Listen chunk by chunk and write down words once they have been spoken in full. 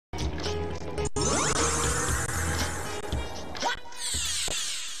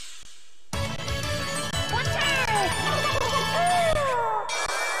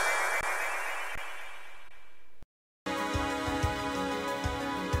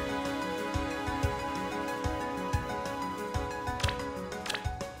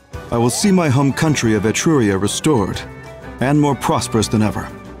I will see my home country of Etruria restored, and more prosperous than ever.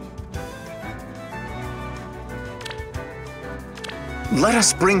 Let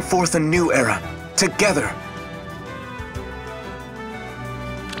us bring forth a new era, together.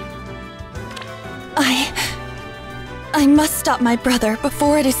 I must stop my brother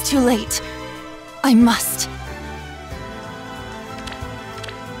before it is too late. I must.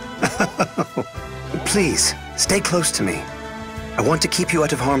 Please, stay close to me. I want to keep you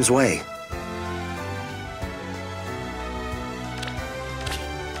out of harm's way.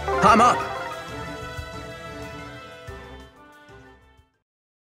 I'm up!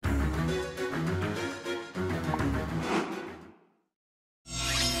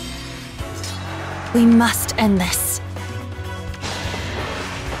 We must end this.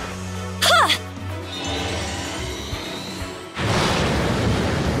 Ha!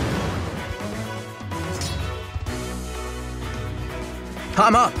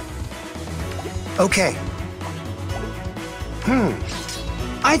 I'm up! Okay.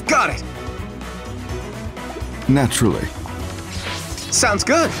 I've got it! Naturally. Sounds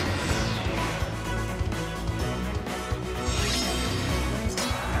good!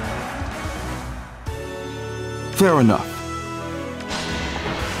 Fair enough.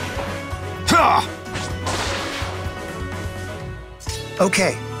 Ha!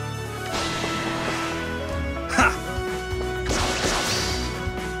 Okay. Ha!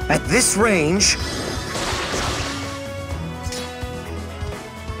 At this range...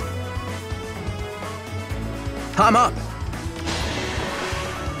 I'm up!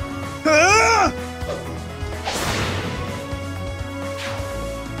 Ah!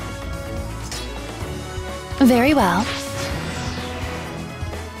 Very well.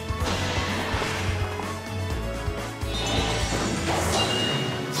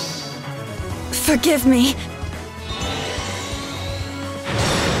 Forgive me.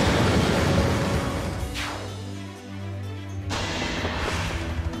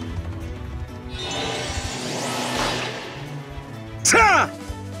 Ta!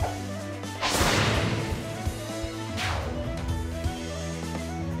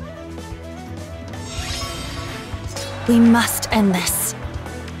 We must end this.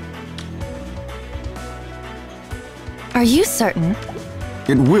 Are you certain?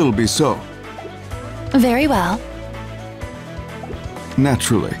 It will be so. Very well.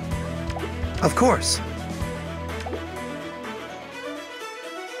 Naturally. Of course.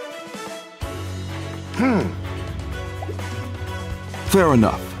 Fair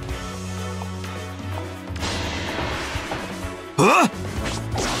enough. Huh?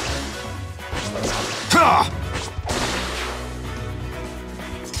 Ha!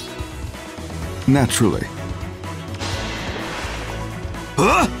 Naturally.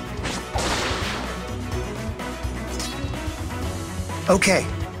 Huh? Okay.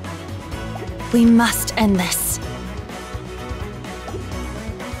 We must end this.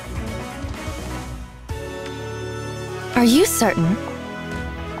 Are you certain?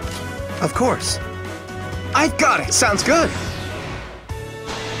 Of course. I've got it! Sounds good!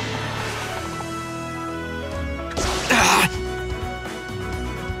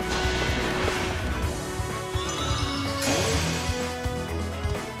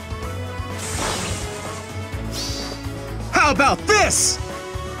 How about this?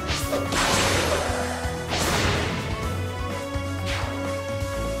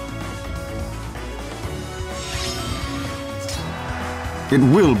 It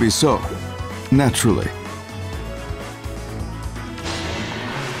will be so. Naturally.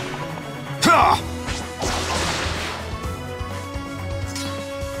 Ha!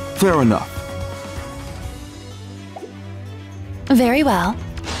 Fair enough. Very well.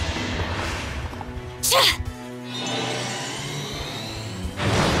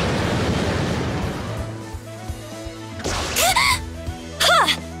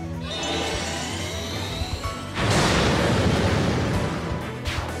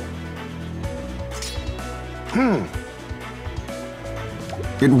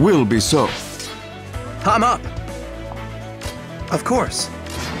 It will be so. I'm up. Of course.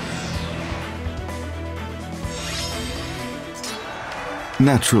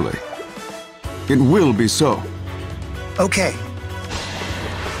 Naturally. It will be so. Okay.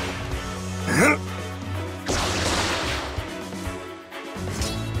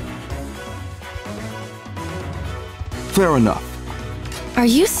 Fair enough. Are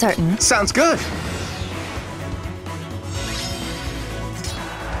you certain? Sounds good.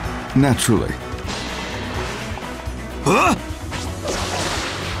 Naturally. Huh?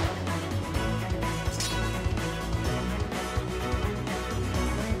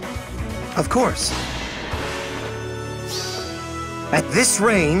 Of course. At this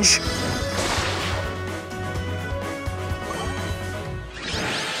range...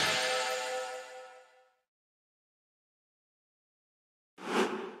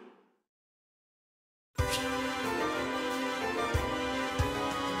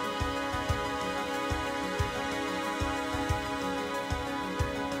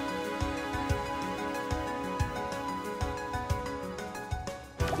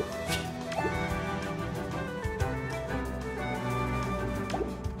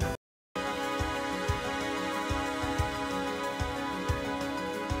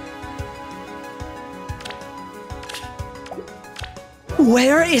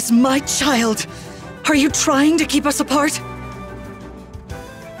 Where is my child? Are you trying to keep us apart?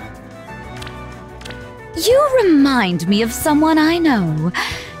 You remind me of someone I know.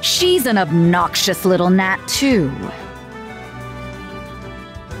 She's an obnoxious little gnat, too.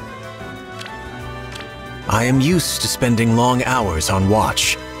 I am used to spending long hours on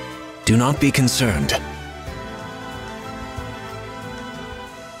watch. Do not be concerned.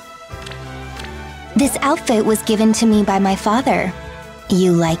 This outfit was given to me by my father.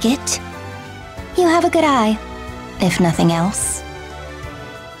 You like it? You have a good eye, if nothing else.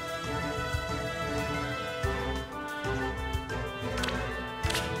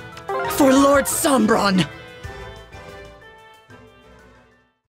 For Lord Sombron!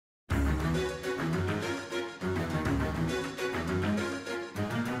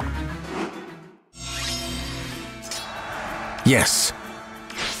 Yes.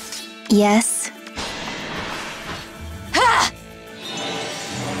 Yes?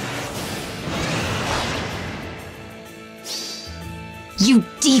 You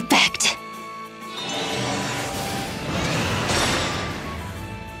defect!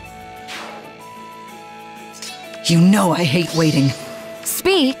 You know I hate waiting.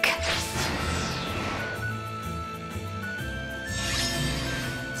 Speak.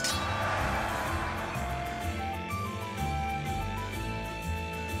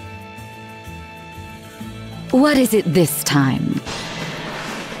 What is it this time?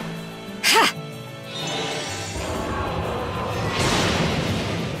 Ha!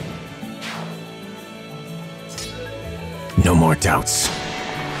 No more doubts.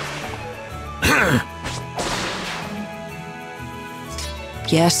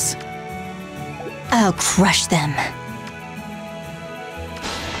 Yes? I'll crush them.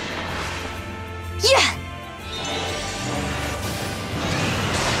 Yeah!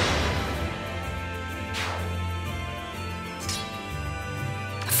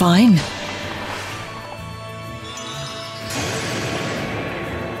 Fine.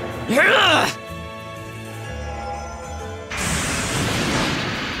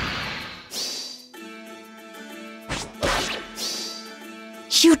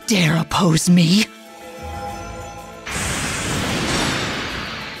 You dare oppose me?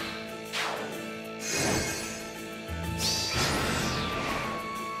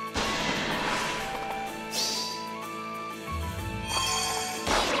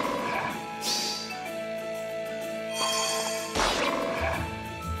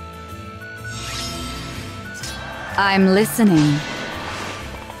 I'm listening.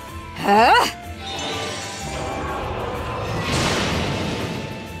 Huh?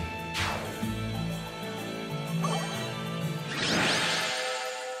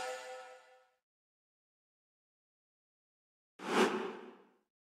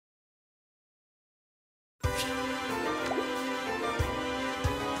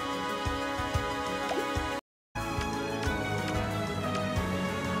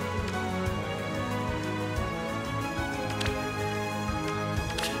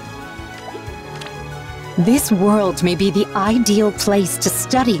 This world may be the ideal place to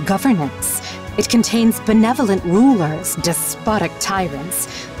study governance. It contains benevolent rulers, despotic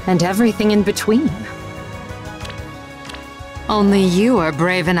tyrants, and everything in between. Only you are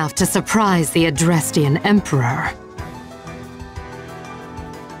brave enough to surprise the Adrestian Emperor.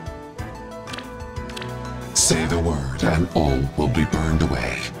 Say the word and all will be burned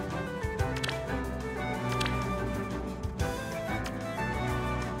away.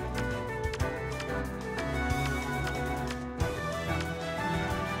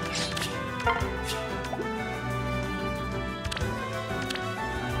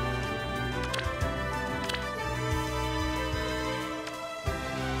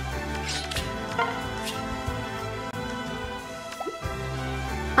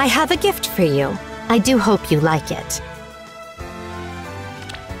 I have a gift for you. I do hope you like it.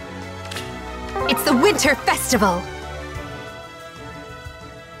 It's the Winter Festival!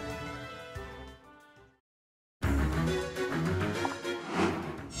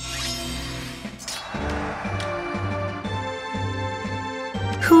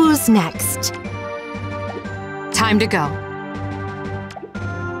 Who's next? Time to go.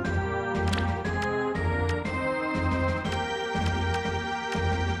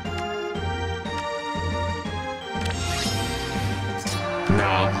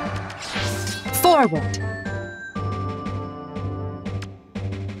 Now. Forward.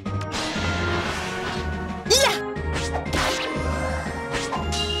 Yeah!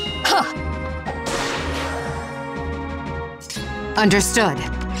 Huh. Understood.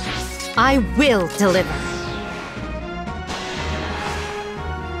 I will deliver.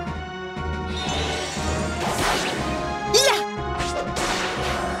 Yeah!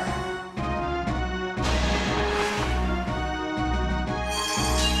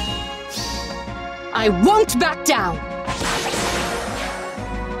 I won't back down!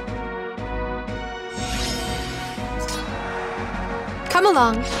 Come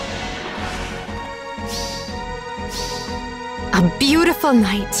along. A beautiful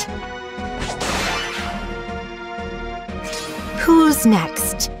night. Who's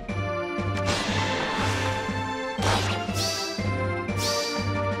next?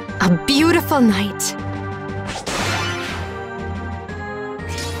 A beautiful night.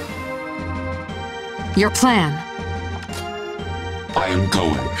 Your plan. I am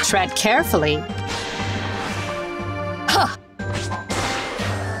going. Tread carefully. Huh!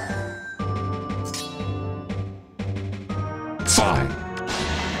 Fine.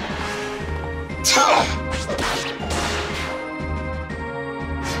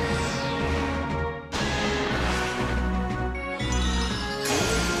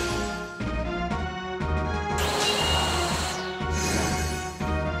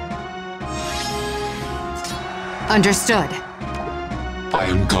 Understood. I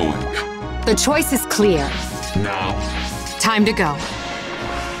am going. The choice is clear. Now. Time to go.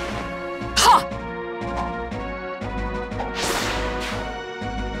 Ha!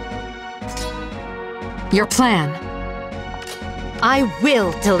 Your plan. I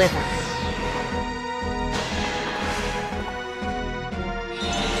will deliver.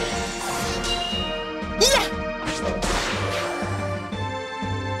 Yeah!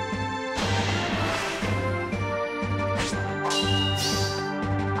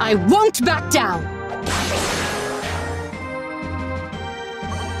 I won't back down!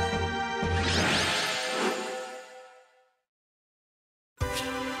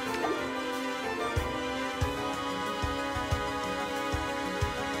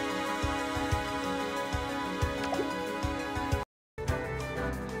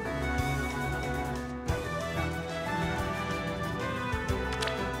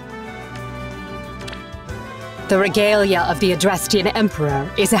 The regalia of the Adrestian Emperor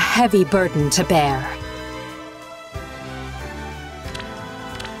is a heavy burden to bear.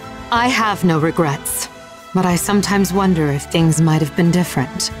 I have no regrets, but I sometimes wonder if things might have been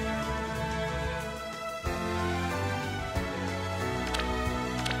different.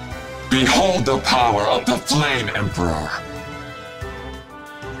 Behold the power of the Flame Emperor!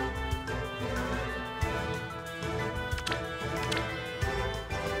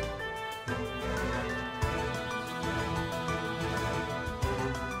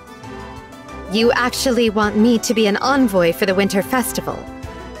 You actually want me to be an envoy for the Winter Festival?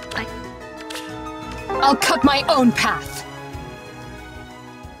 I'll cut my own path!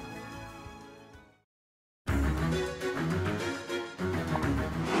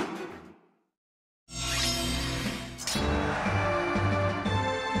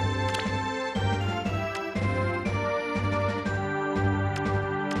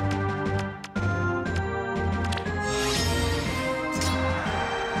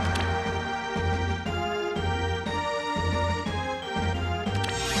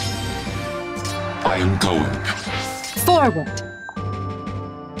 I am going. Forward!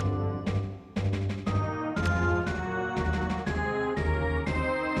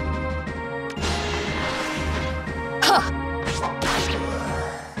 Huh!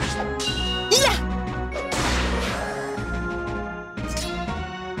 Yeah!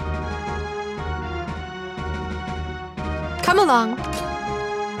 Come along.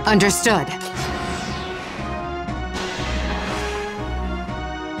 Understood.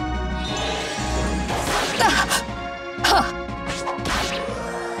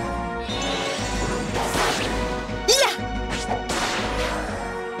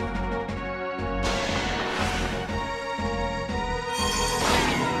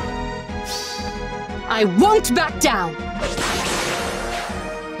 I won't back down!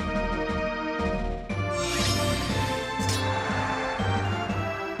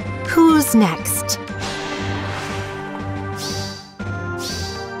 Who's next?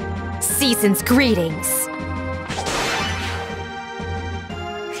 Season's greetings!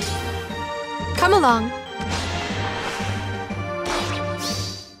 Come along.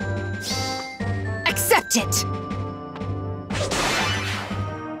 Accept it!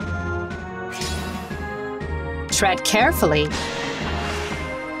 Tread carefully.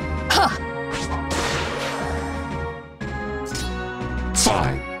 Huh!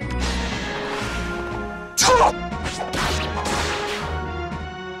 Fine.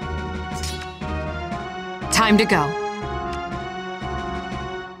 Time to go.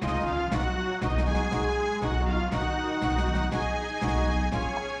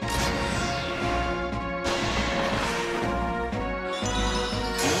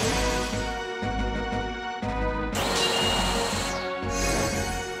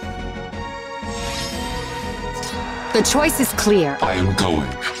 The choice is clear. I am going.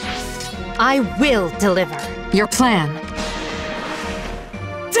 I will deliver. Your plan.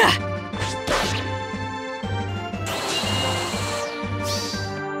 Duh!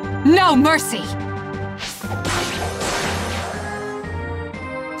 No mercy!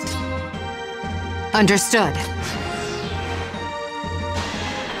 Understood.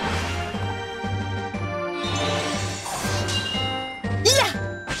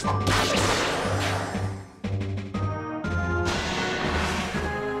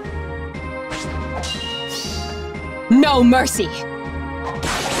 No mercy!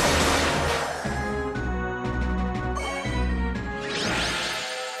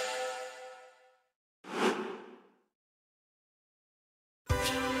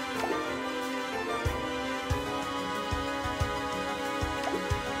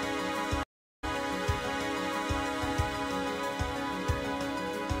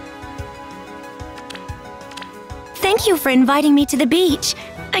 Thank you for inviting me to the beach.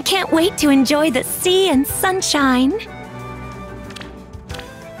 I can't wait to enjoy the sea and sunshine.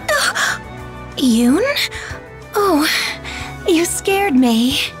 Yoon? Oh, you scared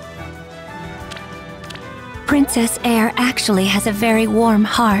me. Princess Air actually has a very warm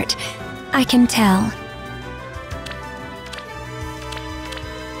heart. I can tell.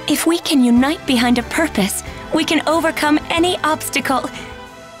 If we can unite behind a purpose, we can overcome any obstacle.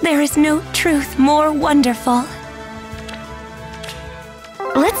 There is no truth more wonderful.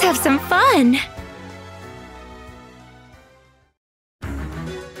 Let's have some fun!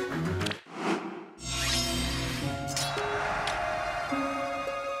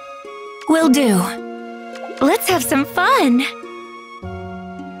 Will do. Let's have some fun!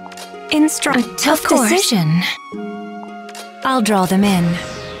 A tough decision. I'll draw them in.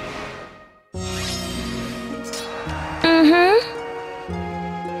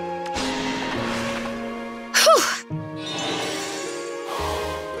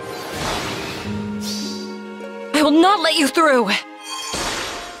 I will not let you through!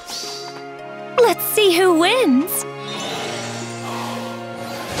 Let's see who wins!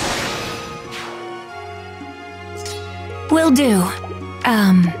 Will do.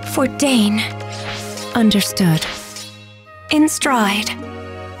 For Dane. Understood. In stride.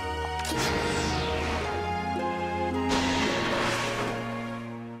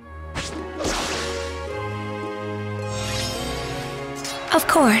 Of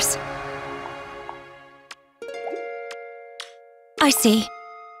course. I see.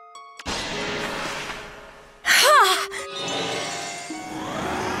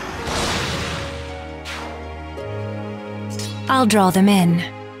 I'll draw them in.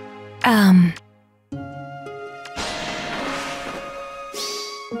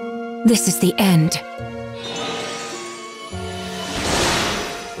 This is the end.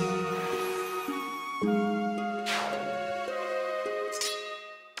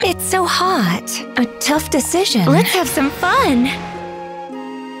 It's so hot. A tough decision. Let's have some fun.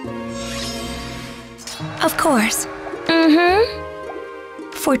 Of course.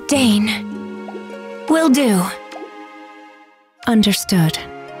 For Dane. Will do. Understood.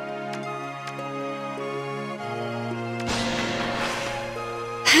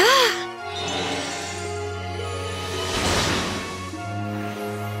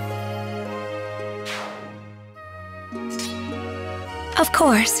 Of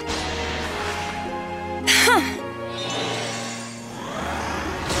course.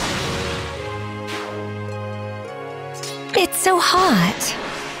 It's so hot.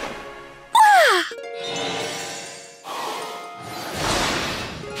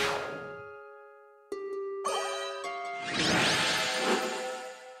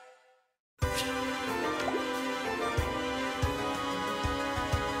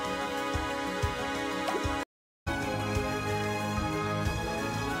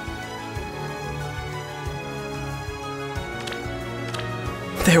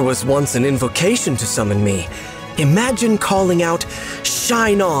 There was once an invocation to summon me, Imagine calling out,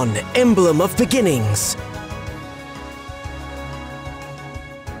 "Shine on, emblem of beginnings."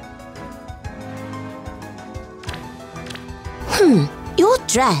 Your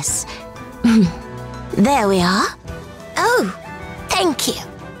dress. There we are. Oh, thank you.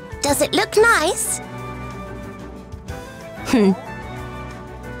 Does it look nice?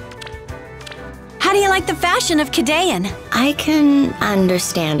 How do you like the fashion of Kadean? I can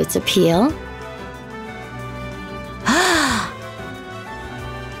understand its appeal.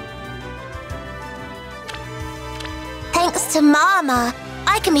 Thanks to Mama,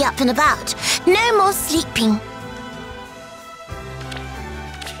 I can be up and about. No more sleeping.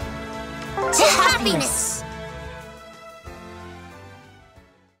 To happiness!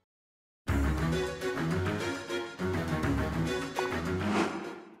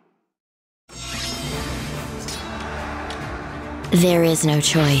 There is no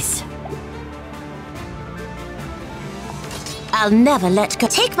choice. I'll never let go.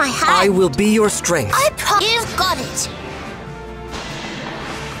 Take my hand. I will be your strength. You've got it.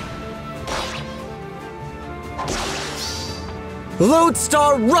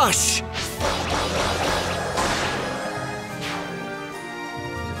 Lodestar Rush!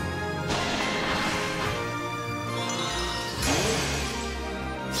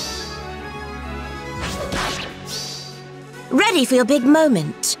 Ready for your big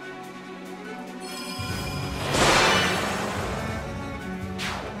moment.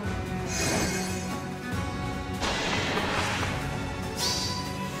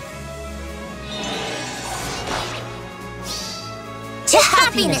 To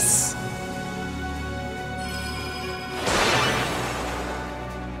happiness!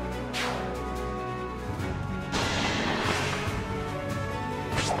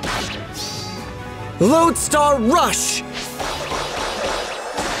 Lodestar Rush!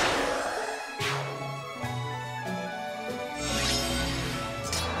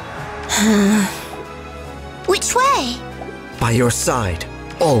 Which way? By your side,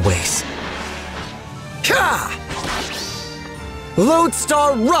 always. Ha!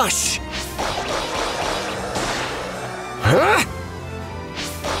 Lodestar Rush! Huh?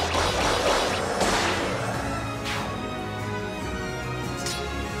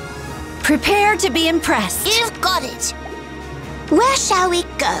 Prepare to be impressed. You've got it. Where shall we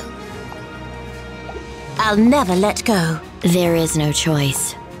go? I'll never let go. There is no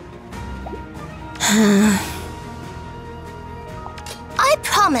choice. I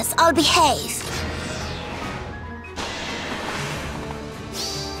promise I'll behave.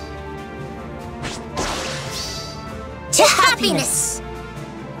 To happiness!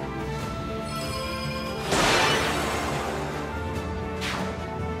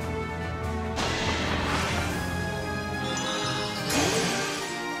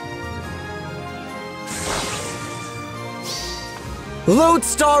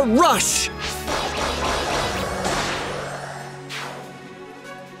 Lodestar Rush!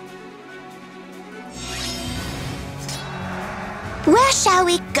 Where shall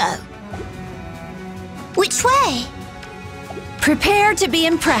we go? Which way? Prepare to be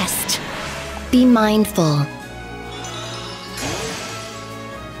impressed. Be mindful.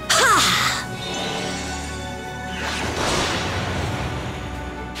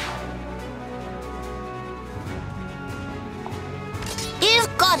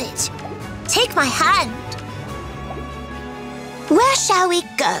 You've got it. Take my hand. Where shall we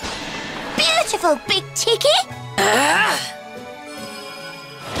go? Beautiful, Big Tiki!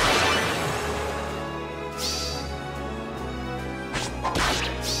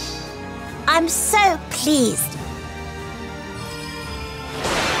 I'm so pleased.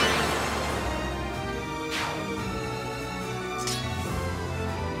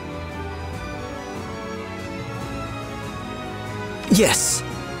 Yes.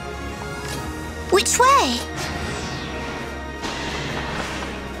 Which way?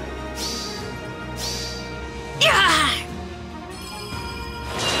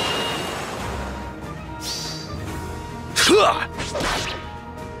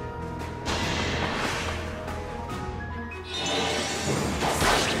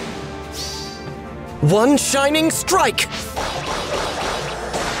 One shining strike!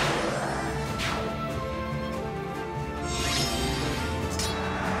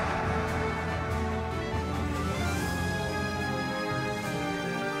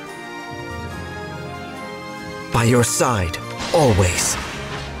 By your side, always.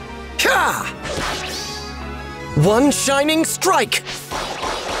 Ha! One shining strike!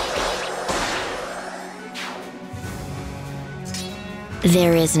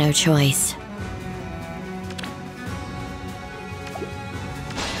 There is no choice.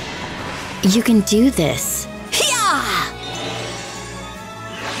 You can do this.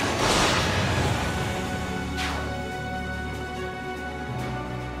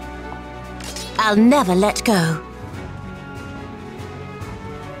 I'll never let go.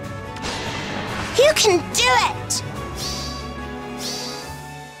 You can do it!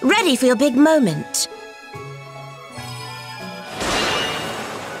 Ready for your big moment.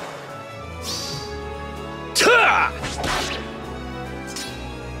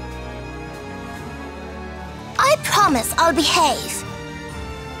 I promise I'll behave.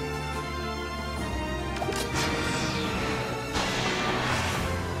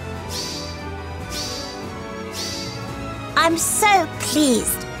 I'm so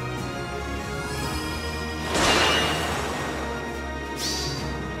pleased.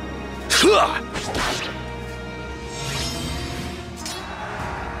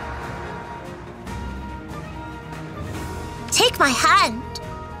 Take my hand.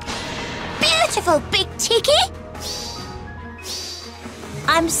 Beautiful, Big Tiki.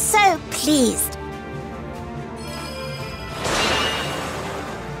 I'm so pleased.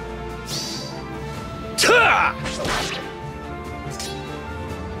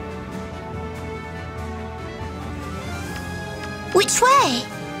 Which way?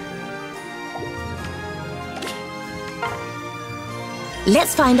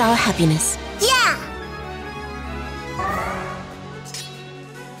 Let's find our happiness. Yeah!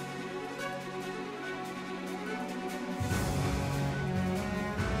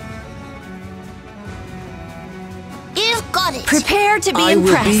 You've got it! Prepare to be I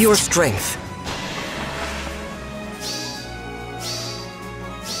impressed. will be your strength.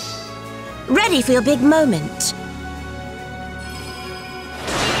 Ready for your big moment.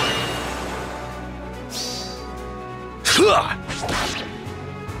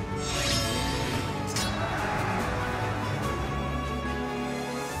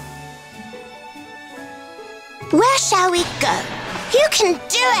 Where shall we go? You can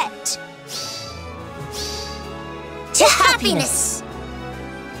do it! To happiness!